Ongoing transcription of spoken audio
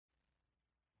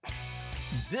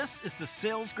This is the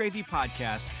Sales Gravy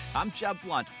Podcast. I'm Jeb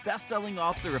Blount, best-selling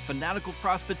author of Fanatical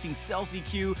Prospecting, Sales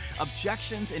EQ,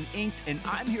 Objections, and Inked, and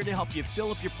I'm here to help you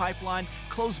fill up your pipeline,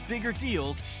 close bigger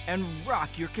deals, and rock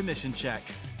your commission check.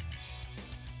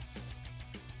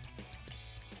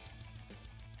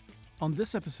 On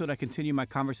this episode, I continue my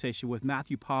conversation with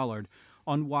Mathew Pollard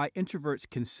on why introverts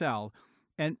can sell.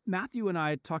 And Mathew and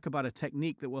I talk about a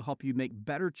technique that will help you make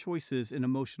better choices in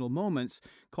emotional moments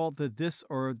called the this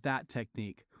or that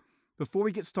technique. Before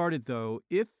we get started, though,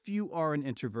 if you are an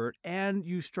introvert and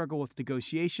you struggle with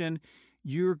negotiation,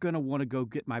 you're going to want to go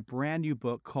get my brand new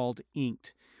book called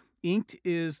Inked. Inked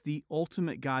is the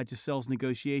ultimate guide to sales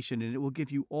negotiation, and it will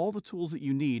give you all the tools that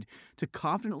you need to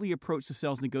confidently approach the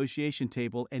sales negotiation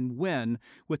table and win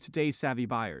with today's savvy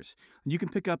buyers. And you can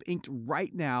pick up Inked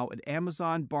right now at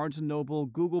Amazon, Barnes & Noble,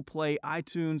 Google Play,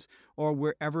 iTunes, or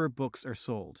wherever books are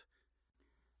sold.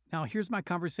 Now, here's my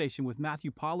conversation with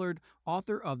Mathew Pollard,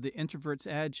 author of The Introvert's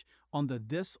Edge, on the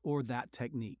this or that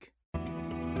technique.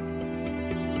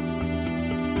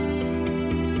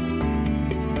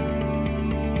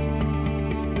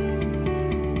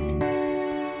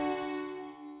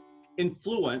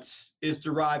 Influence is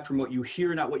derived from what you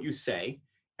hear, not what you say.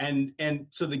 And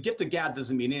so the gift of gab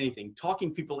doesn't mean anything.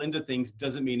 Talking people into things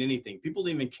doesn't mean anything. People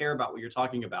don't even care about what you're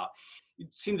talking about.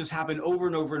 You've seen this happen over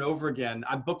and over and over again.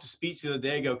 I booked a speech the other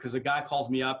day ago because a guy calls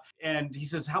me up and he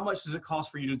says, "How much does it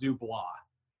cost for you to do blah?"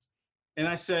 And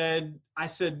I said,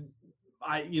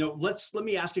 let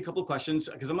me ask you a couple of questions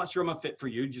because I'm not sure I'm a fit for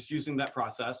you, just using that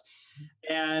process.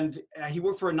 And he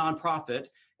worked for a nonprofit.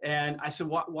 And I said,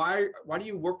 why do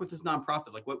you work with this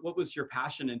nonprofit? Like, what was your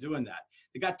passion in doing that?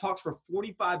 The guy talks for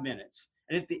 45 minutes.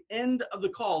 And at the end of the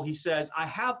call, he says, "I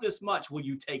have this much. Will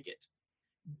you take it?"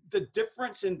 The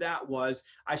difference in that was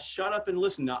I shut up and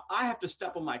listened. Now, I have to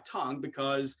step on my tongue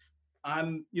because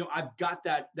I've got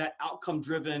that outcome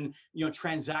driven,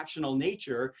 transactional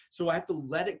nature. So I have to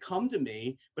let it come to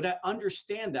me, but I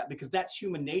understand that because that's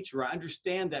human nature. I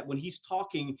understand that when he's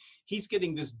talking, he's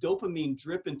getting this dopamine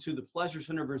drip into the pleasure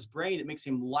center of his brain. It makes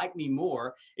him like me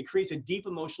more. It creates a deep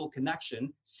emotional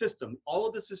connection system. All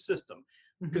of this is system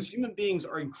because human beings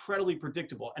are incredibly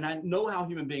predictable and I know how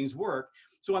human beings work.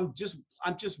 So I'm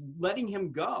just letting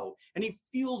him go and he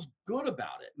feels good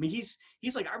about it. I mean, he's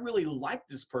like, I really like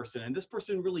this person and this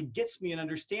person really gets me and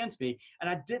understands me. And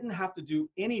I didn't have to do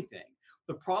anything.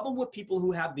 The problem with people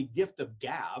who have the gift of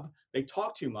gab, they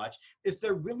talk too much, is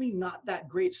they're really not that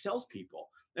great salespeople.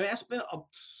 I mean, I spent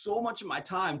so much of my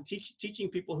time teaching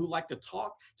people who like to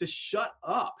talk to shut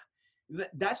up.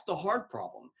 That's the hard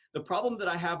problem. The problem that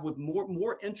I have with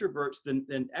more introverts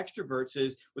than extroverts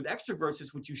is with extroverts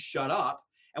is would you shut up,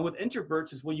 and with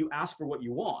introverts is will you ask for what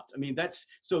you want. I mean, that's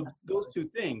so those two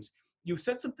things. You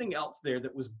said something else there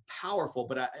that was powerful,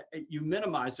 but you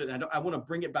minimized it. And I want to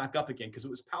bring it back up again because it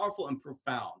was powerful and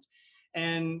profound.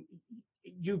 And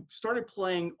you started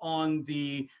playing on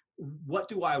the what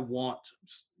do I want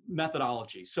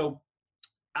methodology. So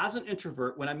as an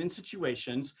introvert, when I'm in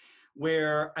situations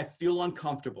where I feel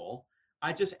uncomfortable,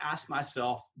 I just ask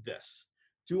myself this: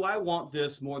 do I want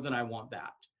this more than I want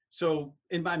that? So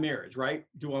in my marriage, right?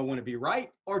 Do I want to be right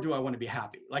or do I want to be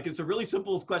happy? Like, it's a really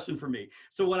simple question for me.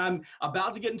 So when I'm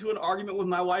about to get into an argument with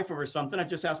my wife over something, I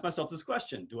just ask myself this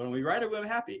question: do I want to be right or do I want to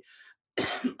be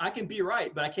happy? I can be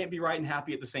right, but I can't be right and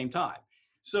happy at the same time.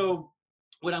 So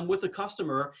when I'm with a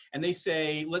customer and they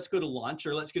say, let's go to lunch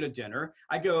or let's go to dinner,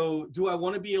 I go, do I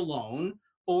want to be alone?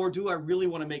 Or do I really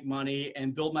want to make money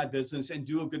and build my business and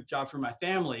do a good job for my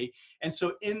family? And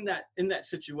so in that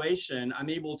situation, I'm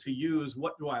able to use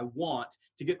what do I want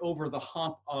to get over the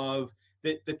hump of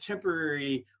the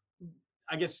temporary,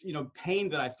 I guess, pain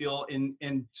that I feel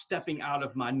in stepping out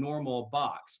of my normal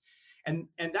box. And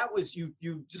that was, you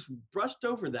just brushed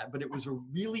over that, but it was a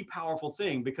really powerful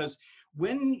thing because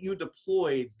when you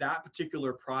deploy that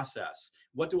particular process,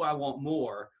 what do I want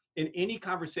more? In any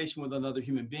conversation with another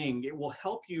human being, it will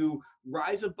help you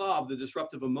rise above the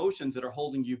disruptive emotions that are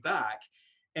holding you back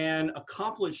and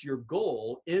accomplish your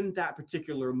goal in that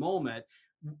particular moment.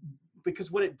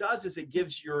 Because what it does is it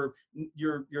gives your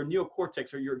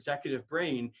neocortex or your executive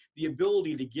brain the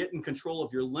ability to get in control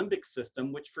of your limbic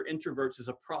system, which for introverts is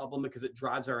a problem because it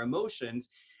drives our emotions,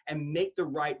 and make the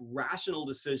right rational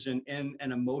decision in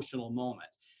an emotional moment.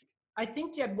 I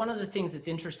think, Jeb, one of the things that's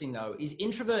interesting, though, is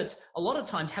introverts a lot of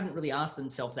times haven't really asked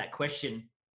themselves that question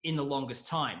in the longest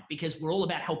time because we're all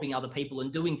about helping other people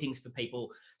and doing things for people.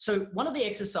 So one of the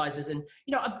exercises, and,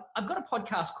 I've got a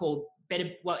podcast called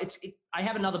I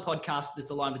have another podcast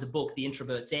that's aligned with the book, The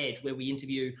Introvert's Edge, where we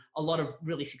interview a lot of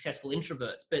really successful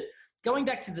introverts. But going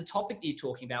back to the topic that you're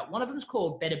talking about, one of them is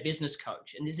called Better Business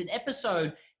Coach. And there's an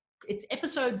episode it's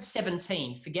episode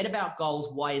 17, Forget About Goals,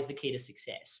 Why is the Key to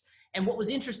Success? And what was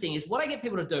interesting is what I get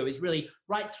people to do is really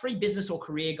write 3 business or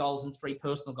career goals and 3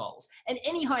 personal goals. And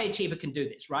any high achiever can do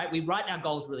this, right? We write our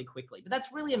goals really quickly, but that's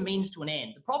really a means to an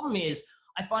end. The problem is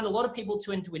I find a lot of people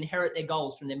tend to inherit their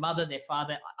goals from their mother, their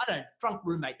father, I don't know, drunk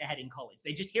roommate they had in college.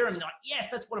 They just hear them and they're like, yes,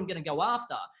 that's what I'm going to go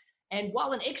after. And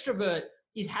while an extrovert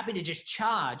is happy to just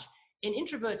charge, an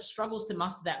introvert struggles to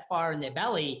muster that fire in their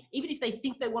belly, even if they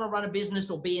think they want to run a business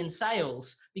or be in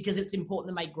sales because it's important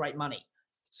to make great money.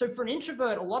 So for an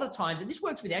introvert, a lot of times, and this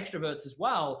works with extroverts as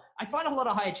well, I find a lot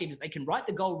of high achievers, they can write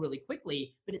the goal really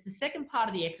quickly, but it's the second part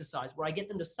of the exercise where I get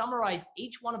them to summarize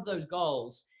each one of those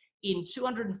goals in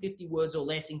 250 words or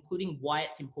less, including why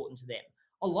it's important to them.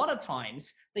 A lot of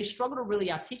times, they struggle to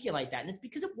really articulate that, and it's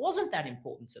because it wasn't that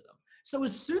important to them. So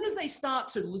as soon as they start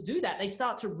to do that, they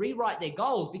start to rewrite their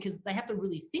goals because they have to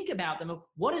really think about them.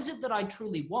 What is it that I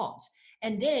truly want?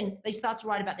 And then they start to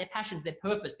write about their passions, their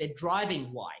purpose, their driving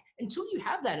why. Until you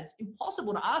have that, it's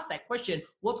impossible to ask that question,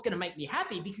 what's going to make me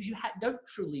happy? Because you don't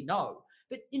truly know.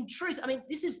 But in truth,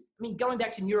 going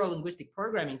back to neuro-linguistic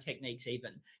programming techniques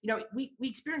even, we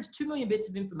experience 2 million bits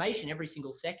of information every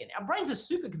single second. Our brain's a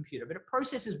supercomputer, but it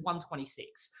processes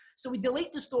 126. So we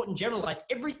delete, distort, and generalize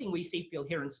everything we see, feel,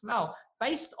 hear, and smell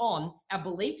based on our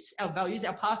beliefs, our values,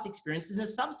 our past experiences, and a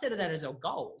subset of that is our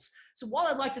goals. So while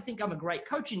I'd like to think I'm a great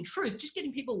coach, in truth, just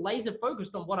getting people laser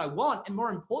focused on what I want, and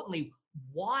more importantly,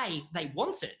 why they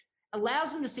want it,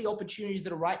 allows them to see opportunities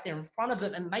that are right there in front of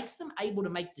them and makes them able to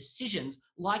make decisions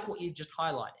like what you've just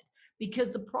highlighted.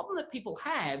 Because the problem that people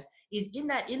have is in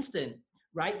that instant,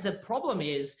 right? The problem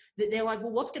is that they're like,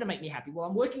 well, what's going to make me happy? Well,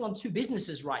 I'm working on 2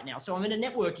 businesses right now. So I'm in a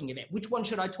networking event. Which one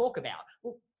should I talk about?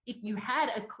 Well, if you had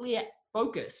a clear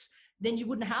focus, then you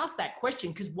wouldn't ask that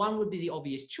question because one would be the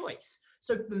obvious choice.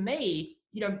 So for me,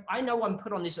 I know I'm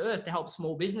put on this earth to help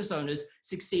small business owners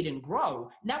succeed and grow.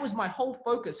 And that was my whole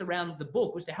focus around the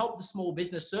book, was to help the small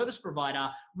business service provider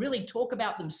really talk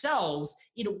about themselves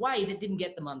in a way that didn't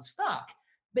get them unstuck.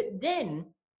 But then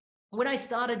when I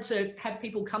started to have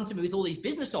people come to me with all these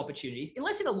business opportunities,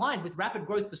 unless it aligned with rapid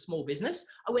growth for small business,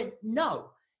 I went, no.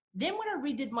 Then when I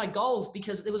redid my goals,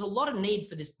 because there was a lot of need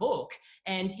for this book,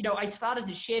 and I started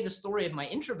to share the story of my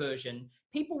introversion,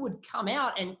 people would come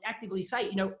out and actively say,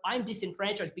 I'm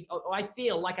disenfranchised because I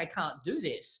feel like I can't do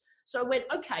this. So I went,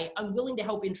 okay, I'm willing to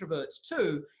help introverts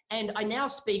too. And I now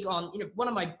speak on, one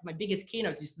of my biggest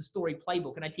keynotes is the story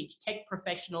playbook. And I teach tech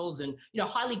professionals and,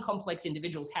 highly complex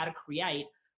individuals how to create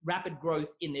rapid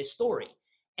growth in their story.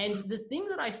 And the thing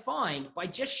that I find by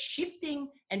just shifting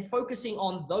and focusing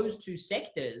on those 2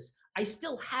 sectors, I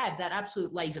still have that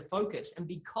absolute laser focus. And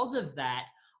because of that,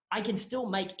 I can still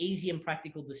make easy and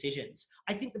practical decisions.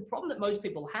 I think the problem that most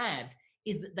people have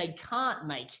is that they can't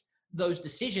make those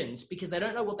decisions because they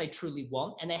don't know what they truly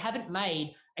want and they haven't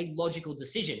made a logical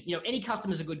decision. Any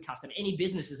customer is a good customer. Any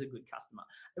business is a good customer,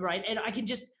 right? And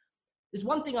there's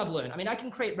one thing I've learned. I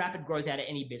can create rapid growth out of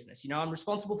any business. I'm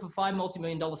responsible for 5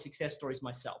 multi-million-dollar success stories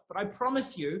myself. But I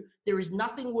promise you, there is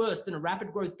nothing worse than a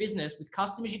rapid growth business with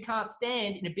customers you can't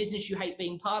stand in a business you hate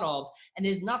being part of. And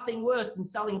there's nothing worse than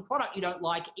selling a product you don't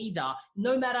like either.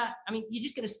 No matter, you're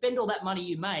just going to spend all that money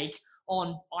you make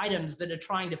on items that are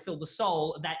trying to fill the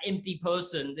soul of that empty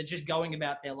person that's just going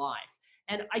about their life.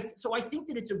 And I think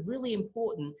that it's a really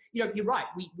important, you're right.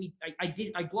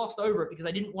 I glossed over it because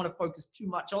I didn't want to focus too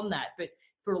much on that. But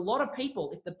for a lot of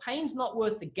people, if the pain's not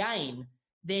worth the gain,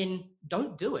 then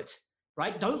don't do it,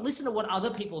 right? Don't listen to what other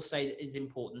people say is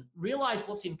important. Realize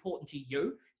what's important to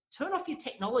you. Turn off your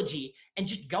technology and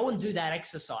just go and do that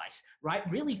exercise, right?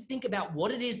 Really think about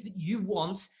what it is that you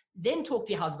want, then talk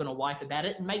to your husband or wife about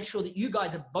it and make sure that you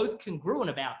guys are both congruent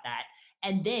about that.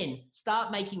 And then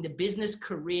start making the business,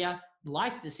 career,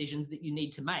 life decisions that you need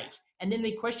to make. And then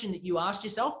the question that you asked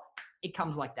yourself, it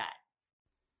comes like that.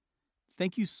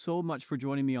 Thank you so much for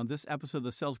joining me on this episode of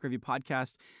the Sales Gravy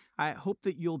Podcast. I hope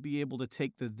that you'll be able to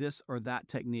take the this or that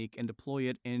technique and deploy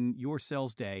it in your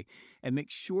sales day. And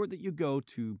make sure that you go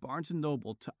to Barnes &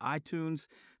 Noble, to iTunes,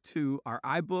 to our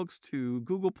iBooks, to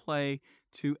Google Play,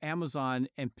 to Amazon,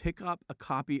 and pick up a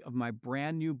copy of my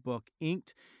brand new book,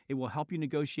 Inked. It will help you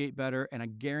negotiate better, and I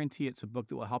guarantee it's a book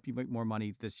that will help you make more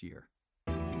money this year.